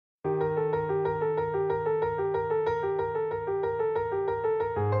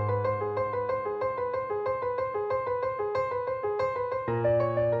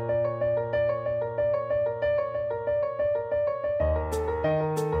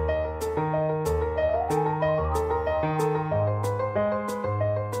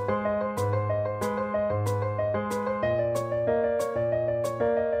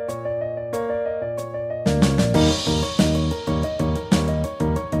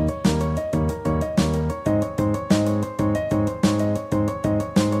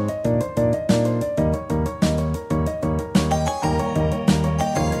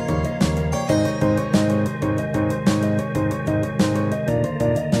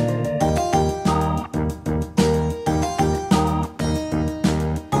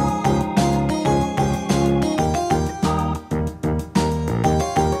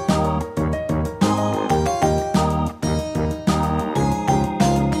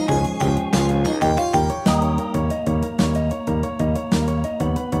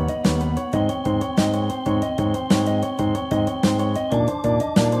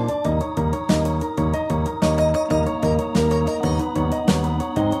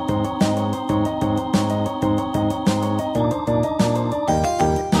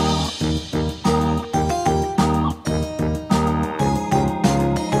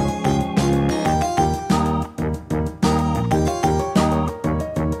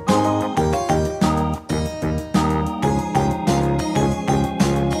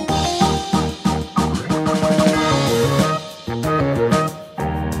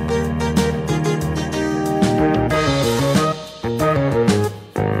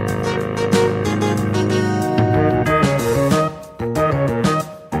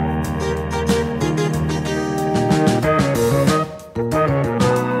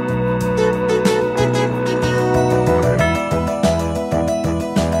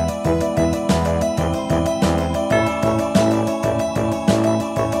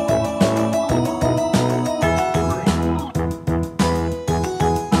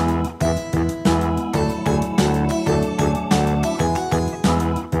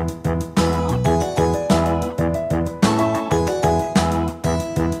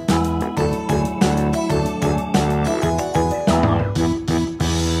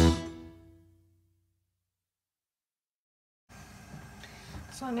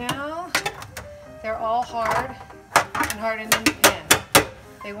So now they're all hard and hardened in the pan.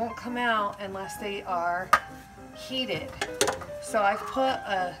 They won't come out unless they are heated. So I've put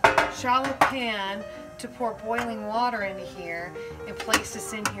a shallow pan to pour boiling water into here and place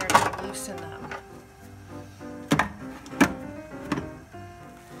this in here to loosen them.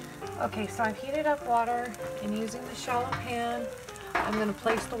 Okay, so I've heated up water and using the shallow pan, I'm going to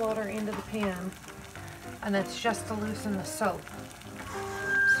place the water into the pan, and that's just to loosen the soap.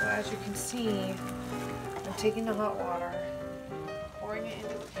 So as you can see, I'm taking the hot water, pouring it into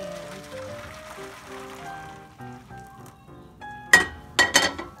the pan.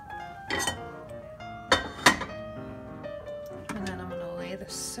 And then I'm going to lay the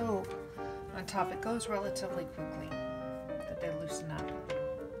soap on top. It goes relatively quickly that they loosen up.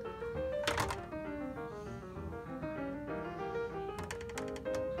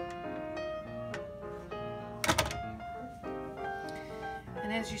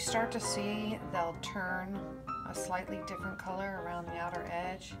 And as you start to see, they'll turn a slightly different color around the outer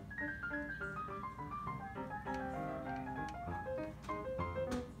edge.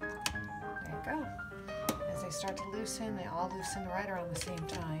 There you go. As they start to loosen, they all loosen right around the same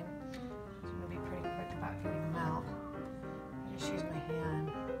time. So I'm going to be pretty quick about getting them out. I just use my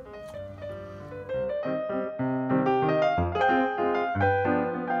hand.